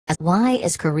Why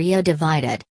is Korea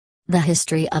divided? The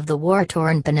history of the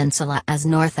war-torn peninsula as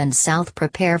North and South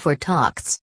prepare for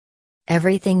talks.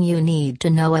 Everything you need to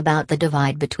know about the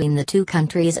divide between the two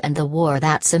countries and the war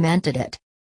that cemented it.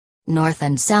 North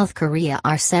and South Korea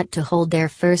are set to hold their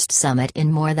first summit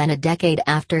in more than a decade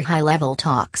after high-level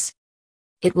talks.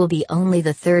 It will be only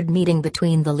the third meeting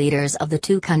between the leaders of the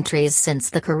two countries since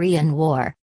the Korean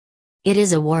War. It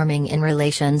is a warming in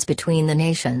relations between the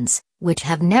nations, which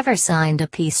have never signed a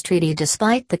peace treaty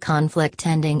despite the conflict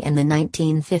ending in the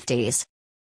 1950s.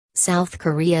 South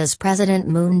Korea's President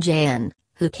Moon Jae-in,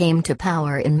 who came to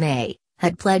power in May,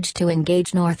 had pledged to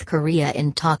engage North Korea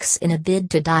in talks in a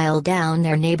bid to dial down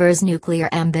their neighbor's nuclear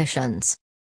ambitions.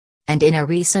 And in a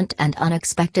recent and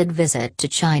unexpected visit to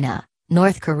China,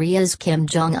 North Korea's Kim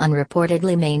Jong-un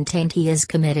reportedly maintained he is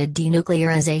committed to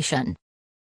denuclearization.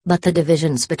 But the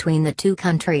divisions between the two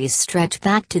countries stretch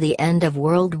back to the end of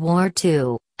World War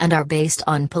II, and are based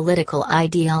on political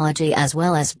ideology as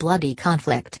well as bloody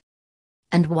conflict.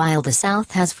 And while the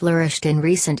South has flourished in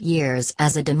recent years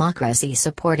as a democracy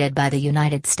supported by the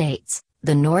United States,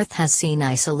 the North has seen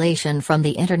isolation from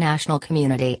the international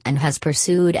community and has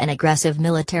pursued an aggressive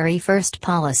military-first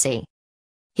policy.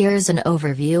 Here's an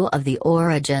overview of the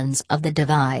origins of the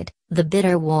divide, the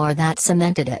bitter war that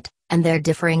cemented it, and their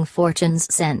differing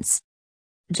fortunes since.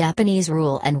 Japanese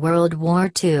rule and World War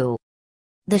II.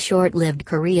 The short-lived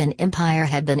Korean Empire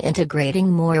had been integrating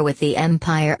more with the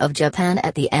Empire of Japan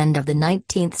at the end of the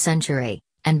 19th century,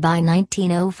 and by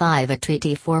 1905 a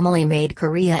treaty formally made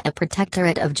Korea a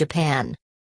protectorate of Japan.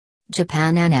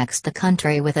 Japan annexed the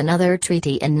country with another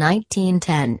treaty in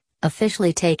 1910,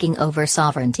 officially taking over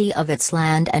sovereignty of its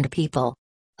land and people.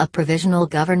 A provisional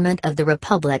government of the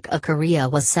Republic of Korea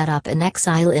was set up in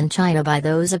exile in China by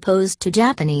those opposed to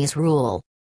Japanese rule.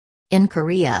 In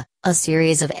Korea, a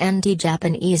series of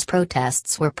anti-Japanese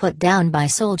protests were put down by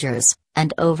soldiers,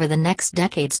 and over the next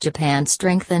decades Japan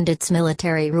strengthened its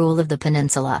military rule of the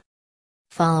peninsula.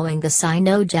 Following the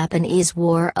Sino-Japanese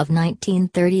War of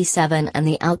 1937 and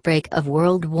the outbreak of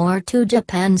World War II,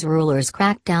 Japan's rulers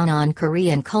cracked down on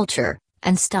Korean culture,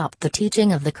 and stopped the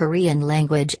teaching of the Korean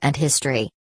language and history.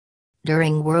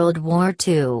 During World War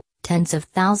II, tens of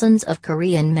thousands of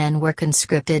Korean men were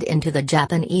conscripted into the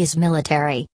Japanese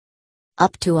military.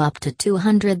 Up to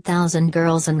 200,000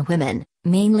 girls and women,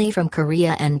 mainly from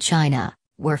Korea and China,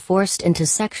 were forced into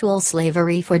sexual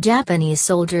slavery for Japanese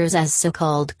soldiers as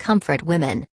so-called comfort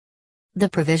women. The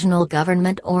provisional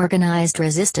government organized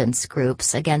resistance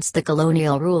groups against the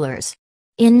colonial rulers.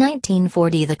 In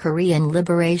 1940 the Korean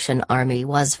Liberation Army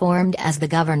was formed as the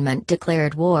government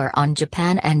declared war on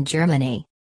Japan and Germany.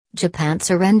 Japan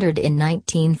surrendered in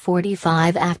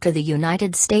 1945 after the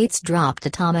United States dropped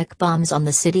atomic bombs on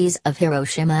the cities of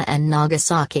Hiroshima and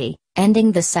Nagasaki,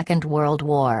 ending the Second World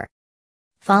War.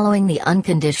 Following the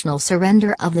unconditional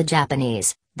surrender of the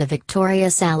Japanese, the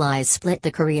victorious Allies split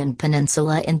the Korean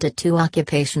peninsula into two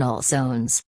occupational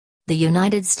zones. The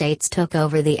United States took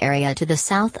over the area to the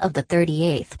south of the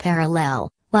 38th parallel,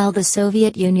 while the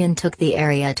Soviet Union took the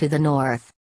area to the north.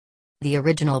 The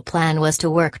original plan was to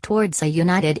work towards a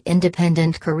united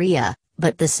independent Korea,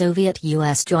 but the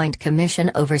Soviet-US Joint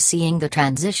Commission overseeing the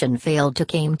transition failed to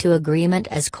come to agreement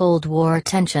as Cold War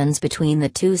tensions between the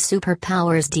two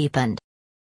superpowers deepened.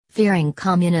 Fearing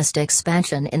communist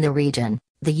expansion in the region,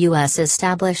 the US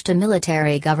established a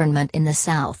military government in the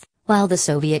south, while the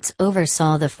Soviets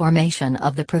oversaw the formation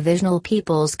of the Provisional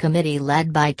People's Committee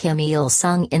led by Kim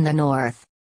Il-sung in the north.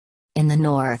 In the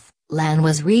north, land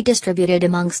was redistributed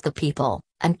amongst the people,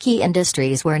 and key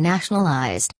industries were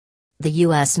nationalized. The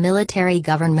U.S. military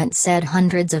government said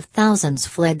hundreds of thousands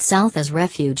fled south as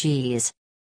refugees.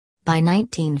 By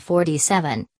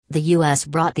 1947, the U.S.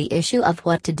 brought the issue of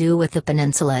what to do with the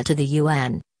peninsula to the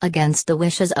UN, against the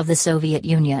wishes of the Soviet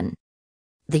Union.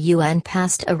 The UN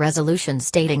passed a resolution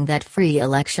stating that free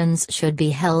elections should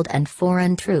be held and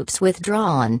foreign troops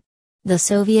withdrawn. The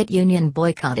Soviet Union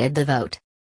boycotted the vote.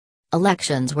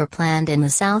 Elections were planned in the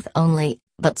south only,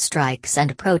 but strikes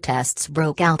and protests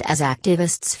broke out as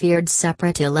activists feared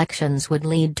separate elections would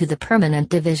lead to the permanent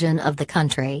division of the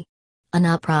country. An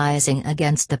uprising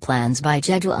against the plans by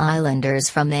Jeju Islanders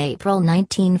from April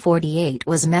 1948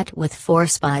 was met with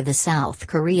force by the South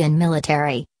Korean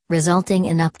military, resulting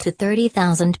in up to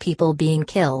 30,000 people being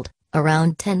killed,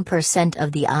 around 10%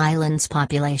 of the island's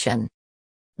population.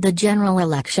 The general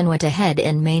election went ahead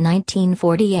in May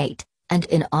 1948. And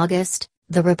in August,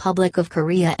 the Republic of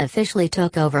Korea officially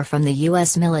took over from the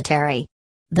U.S. military.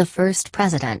 The first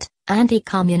president,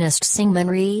 anti-communist Syngman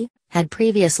Rhee, had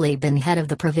previously been head of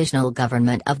the provisional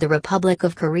government of the Republic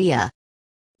of Korea.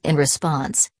 In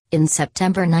response, In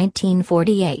September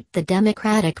 1948, the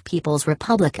Democratic People's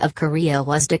Republic of Korea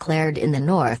was declared in the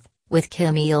north, with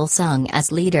Kim Il-sung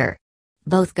as leader.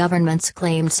 Both governments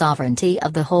claimed sovereignty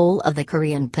of the whole of the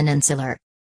Korean peninsula.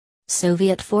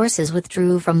 Soviet forces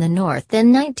withdrew from the north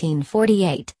in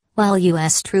 1948, while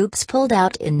U.S. troops pulled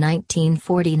out in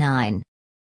 1949.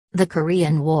 The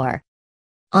Korean War.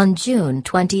 On June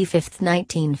 25,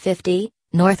 1950,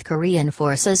 North Korean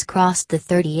forces crossed the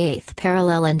 38th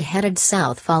parallel and headed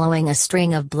south following a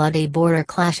string of bloody border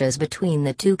clashes between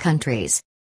the two countries.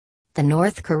 The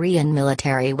North Korean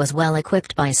military was well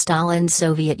equipped by Stalin's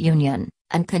Soviet Union,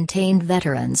 and contained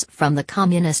veterans from the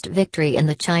Communist victory in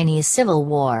the Chinese Civil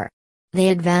War. They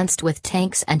advanced with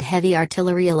tanks and heavy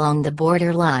artillery along the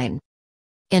border line.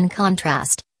 In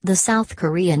contrast, the South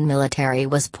Korean military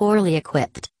was poorly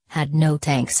equipped, had no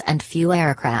tanks and few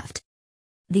aircraft.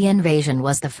 The invasion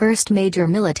was the first major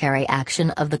military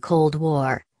action of the Cold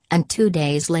War, and 2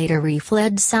 days later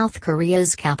refled South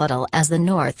Korea's capital as the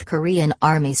North Korean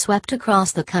army swept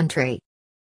across the country.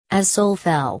 As Seoul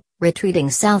fell, retreating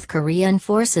South Korean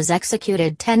forces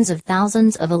executed tens of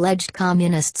thousands of alleged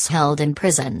communists held in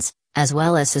prisons, as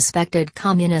well as suspected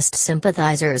communist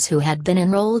sympathizers who had been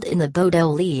enrolled in the Bodo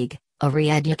League, a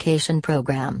re-education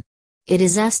program. It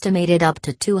is estimated up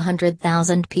to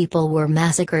 200,000 people were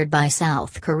massacred by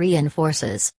South Korean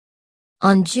forces.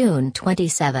 On June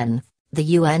 27, the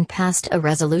UN passed a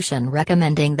resolution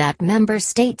recommending that member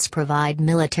states provide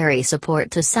military support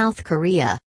to South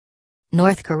Korea.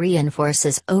 North Korean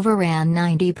forces overran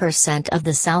 90% of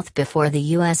the South before the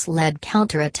US-led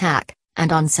counterattack,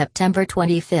 and on September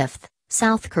 25,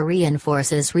 South Korean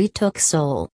forces retook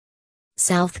Seoul.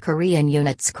 South Korean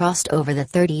units crossed over the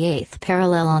 38th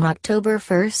parallel on October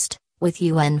 1, with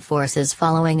UN forces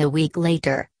following a week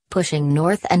later, pushing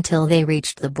north until they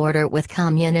reached the border with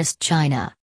Communist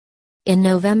China. In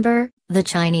November, the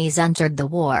Chinese entered the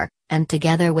war, and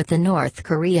together with the North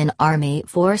Korean army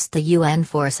forced the UN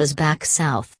forces back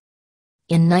south.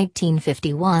 In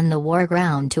 1951 the war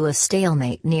ground to a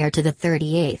stalemate near to the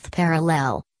 38th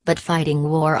parallel, but fighting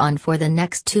wore on for the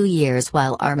next 2 years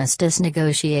while armistice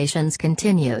negotiations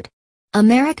continued.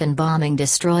 American bombing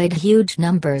destroyed huge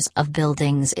numbers of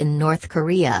buildings in North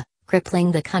Korea,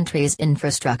 crippling the country's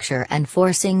infrastructure and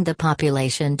forcing the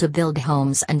population to build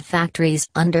homes and factories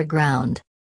underground.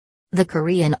 The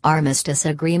Korean Armistice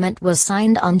Agreement was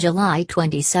signed on July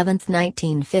 27,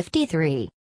 1953.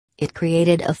 It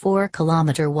created a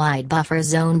 4-kilometer-wide buffer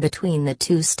zone between the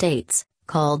two states,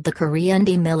 called the Korean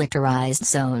Demilitarized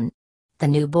Zone. The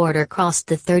new border crossed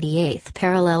the 38th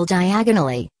parallel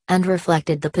diagonally, and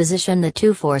reflected the position the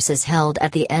two forces held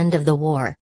at the end of the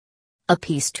war. A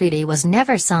peace treaty was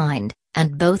never signed,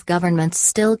 and both governments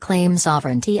still claim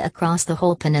sovereignty across the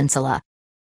whole peninsula.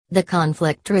 The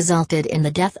conflict resulted in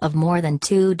the death of more than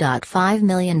 2.5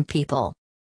 million people.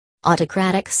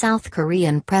 Autocratic South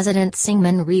Korean President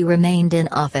Syngman Rhee remained in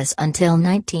office until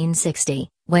 1960,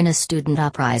 when a student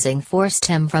uprising forced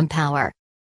him from power.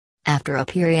 After a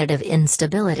period of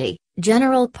instability,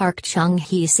 General Park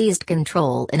Chung-hee seized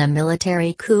control in a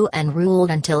military coup and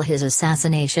ruled until his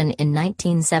assassination in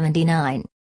 1979.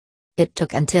 It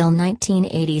took until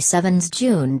 1987's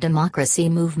June Democracy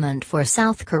Movement for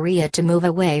South Korea to move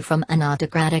away from an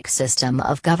autocratic system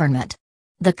of government.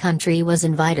 The country was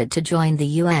invited to join the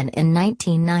UN in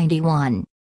 1991.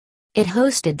 It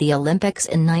hosted the Olympics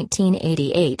in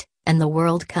 1988, and the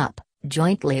World Cup,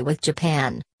 jointly with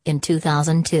Japan, in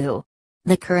 2002.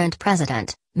 The current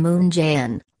president, Moon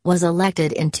Jae-in, was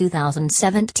elected in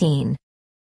 2017.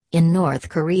 In North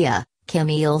Korea, Kim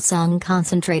Il-sung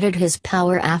concentrated his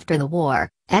power after the war,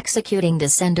 executing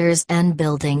dissenters and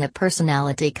building a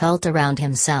personality cult around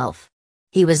himself.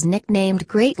 He was nicknamed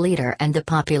Great Leader and the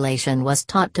population was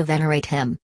taught to venerate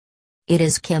him. It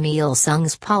is Kim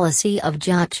Il-sung's policy of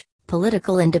juche,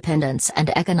 political independence and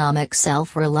economic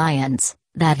self-reliance,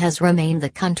 that has remained the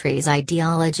country's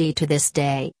ideology to this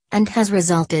day, and has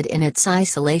resulted in its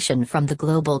isolation from the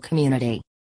global community.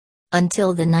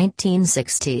 Until the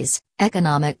 1960s,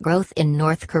 economic growth in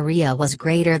North Korea was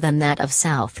greater than that of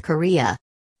South Korea.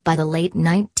 By the late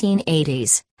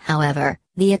 1980s, however,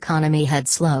 the economy had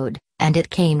slowed, and it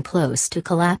came close to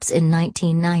collapse in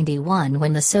 1991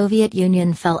 when the Soviet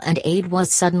Union fell and aid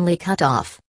was suddenly cut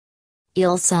off.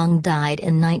 Il-sung died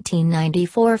in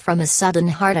 1994 from a sudden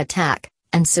heart attack,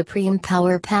 and supreme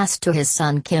power passed to his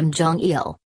son Kim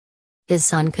Jong-il. His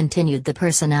son continued the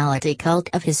personality cult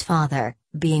of his father,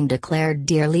 being declared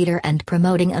dear leader and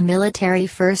promoting a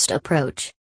military-first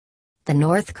approach. The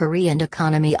North Korean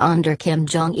economy under Kim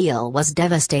Jong-il was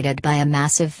devastated by a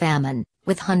massive famine,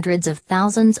 with hundreds of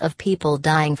thousands of people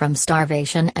dying from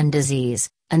starvation and disease,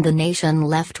 and the nation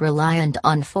left reliant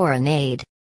on foreign aid.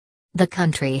 The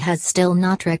country has still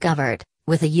not recovered,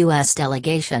 with a U.S.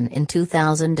 delegation in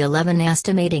 2011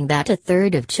 estimating that a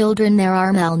third of children there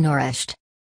are malnourished.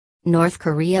 North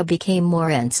Korea became more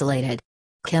insulated.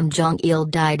 Kim Jong-il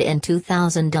died in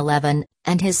 2011,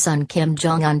 and his son Kim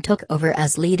Jong-un took over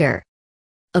as leader.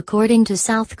 According to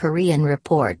South Korean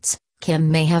reports,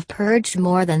 Kim may have purged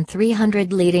more than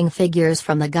 300 leading figures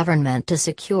from the government to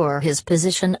secure his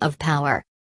position of power.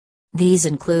 These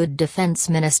include Defense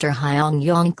Minister Hyung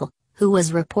Yong-kil, who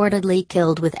was reportedly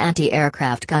killed with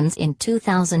anti-aircraft guns in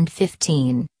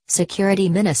 2015, Security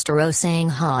Minister Oh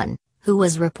Sang-han, who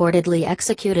was reportedly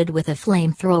executed with a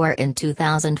flamethrower in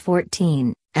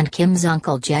 2014, and Kim's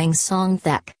uncle Jang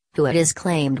Song-thaek, who it is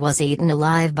claimed was eaten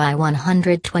alive by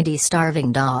 120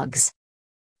 starving dogs.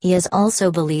 He is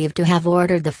also believed to have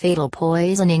ordered the fatal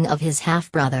poisoning of his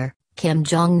half-brother, Kim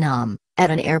Jong-nam, at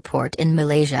an airport in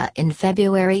Malaysia in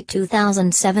February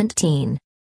 2017.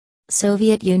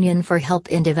 Soviet Union for help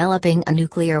in developing a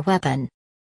nuclear weapon.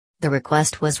 The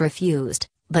request was refused,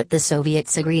 but the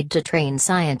Soviets agreed to train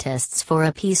scientists for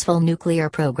a peaceful nuclear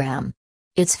program.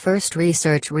 Its first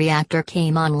research reactor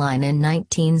came online in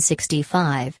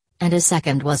 1965, and a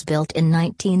second was built in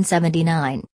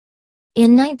 1979.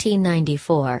 In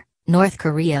 1994, North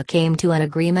Korea came to an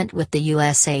agreement with the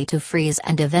USA to freeze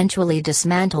and eventually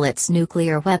dismantle its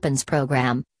nuclear weapons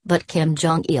program, but Kim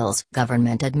Jong-il's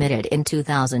government admitted in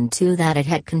 2002 that it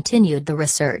had continued the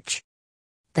research.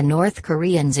 The North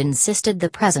Koreans insisted the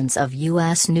presence of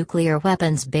U.S. nuclear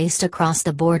weapons based across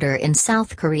the border in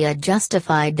South Korea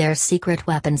justified their secret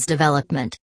weapons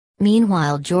development.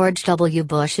 Meanwhile, George W.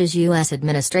 Bush's U.S.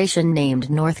 administration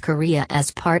named North Korea as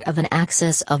part of an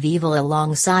axis of evil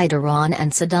alongside Iran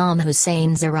and Saddam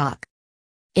Hussein's Iraq.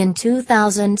 In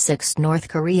 2006, North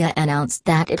Korea announced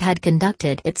that it had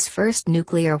conducted its first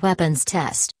nuclear weapons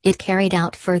test. It carried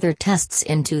out further tests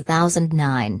in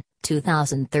 2009.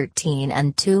 2013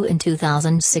 and two in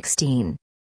 2016.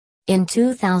 In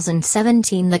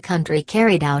 2017 the country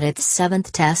carried out its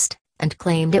seventh test, and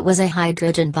claimed it was a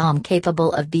hydrogen bomb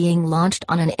capable of being launched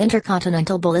on an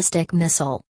intercontinental ballistic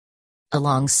missile.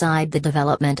 Alongside the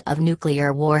development of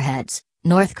nuclear warheads,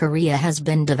 North Korea has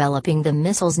been developing the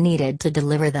missiles needed to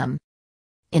deliver them.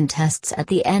 In tests at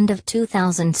the end of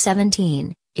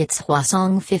 2017, its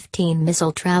Hwasong-15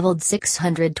 missile traveled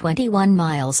 621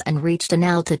 miles and reached an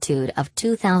altitude of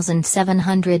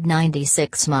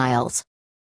 2,796 miles.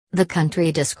 The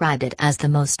country described it as the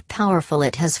most powerful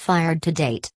it has fired to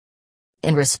date.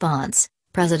 In response,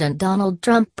 President Donald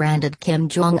Trump branded Kim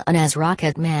Jong-un as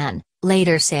Rocket Man,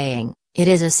 later saying, "It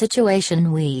is a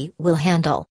situation we will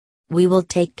handle. We will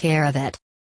take care of it."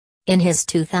 In his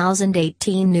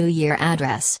 2018 New Year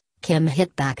address, Kim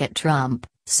hit back at Trump,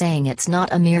 saying it's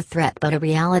not a mere threat but a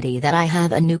reality that I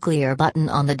have a nuclear button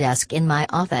on the desk in my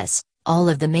office. All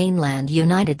of the mainland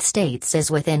United States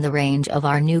is within the range of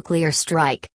our nuclear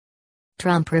strike.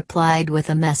 Trump replied with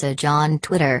a message on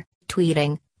Twitter,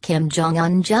 tweeting, "Kim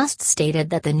Jong-un just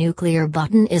stated that the nuclear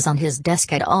button is on his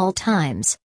desk at all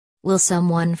times. Will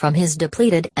someone from his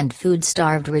depleted and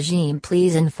food-starved regime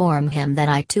please inform him that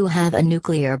I too have a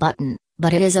nuclear button,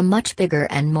 but it is a much bigger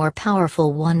and more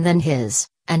powerful one than his,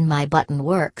 and my button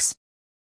works."